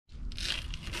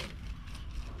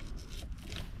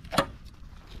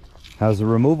How's the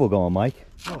removal going, Mike?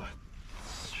 Oh,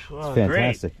 it's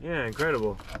fantastic. Great. Yeah,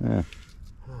 incredible. Yeah.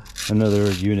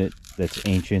 Another unit that's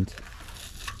ancient.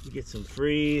 You get some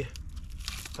free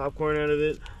popcorn out of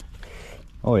it.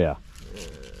 Oh yeah.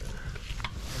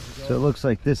 So it looks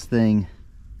like this thing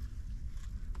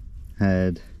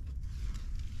had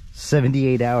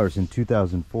 78 hours in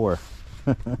 2004.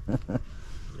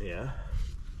 Yeah.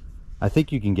 I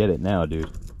think you can get it now, dude.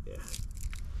 Yeah.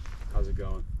 How's it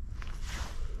going?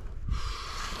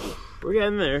 We're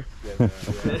getting there. Yeah.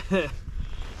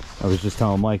 I was just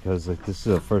telling Mike, I was like, this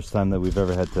is the first time that we've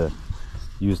ever had to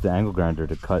use the angle grinder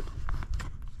to cut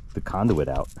the conduit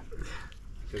out.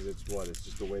 Because it's what? It's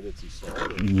just the way that's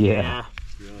installed? Yeah.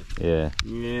 Yeah.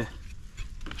 Yeah.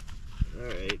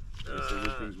 Alright. So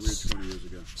everything's weird 20 years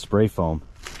ago. Spray foam.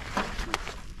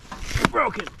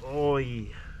 Broken. Oi.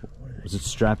 Was it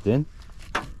strapped in?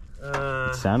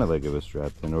 It sounded like it was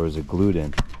strapped in, or was it glued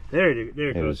in? There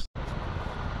it goes.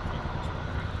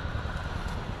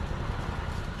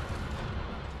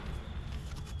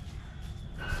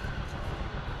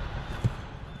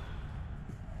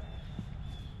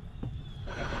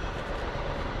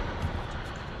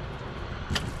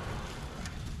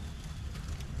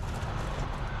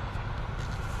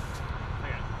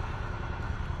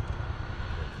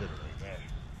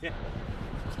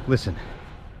 Listen,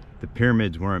 the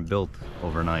pyramids weren't built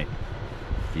overnight.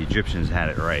 The Egyptians had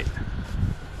it right.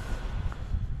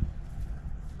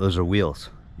 Those are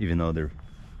wheels, even though they're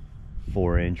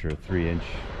 4-inch or 3-inch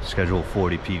Schedule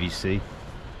 40 PVC.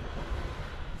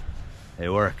 They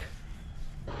work.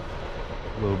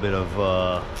 A little bit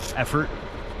of effort.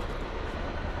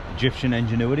 Egyptian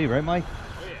ingenuity, right, Mike?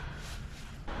 Oh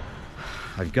yeah.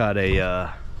 I've got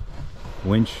a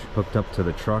winch hooked up to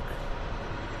the truck.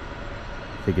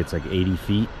 I think it's like 80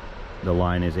 feet. The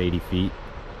line is 80 feet.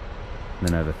 And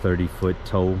then I have a 30-foot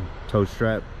tow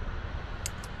strap.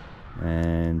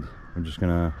 And I'm just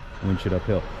gonna winch it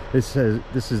uphill. This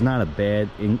is not a bad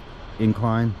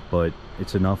incline, but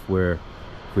it's enough where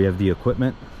if we have the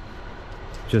equipment,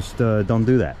 just don't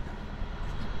do that.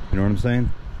 You know what I'm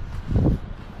saying?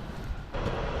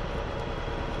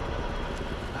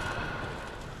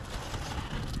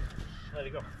 Let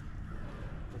it go.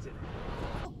 That's it.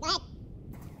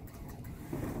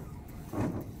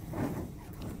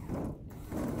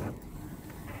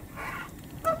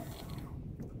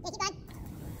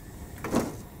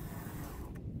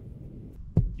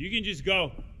 You can just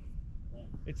go.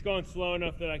 It's going slow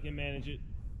enough that I can manage it.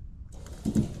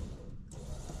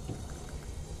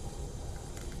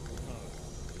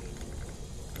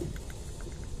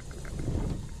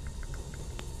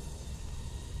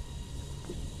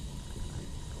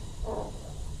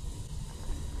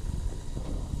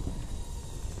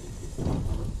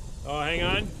 Oh, hang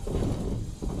on.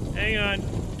 Hang on.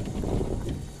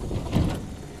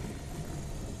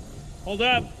 Hold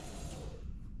up.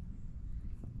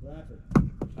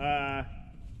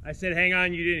 I said hang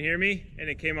on, you didn't hear me, and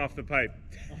it came off the pipe.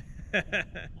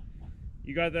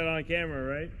 You got that on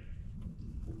camera, right?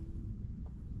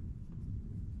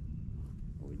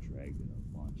 Oh, we dragged it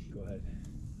a bunch. Go ahead.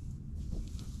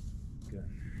 Good.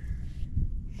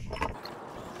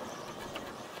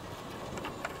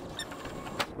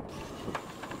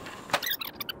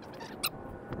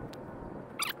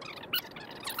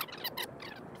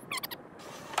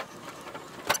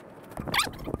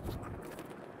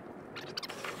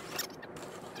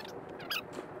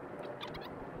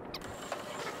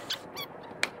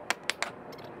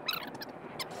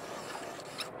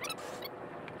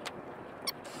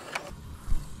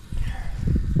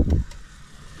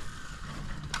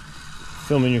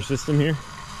 Filming your system here.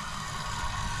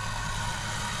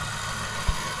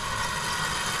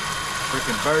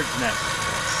 Freaking bird's nest.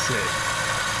 Sick.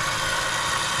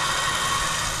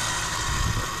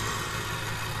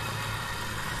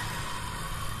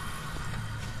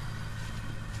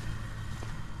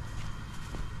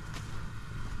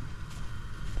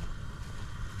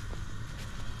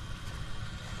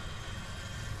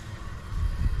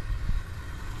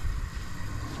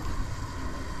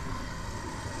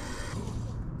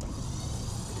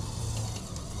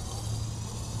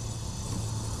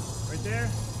 Right there.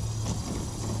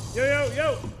 Yo, yo,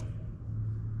 yo.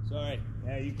 Sorry.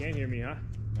 Yeah, you can't hear me, huh?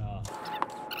 No.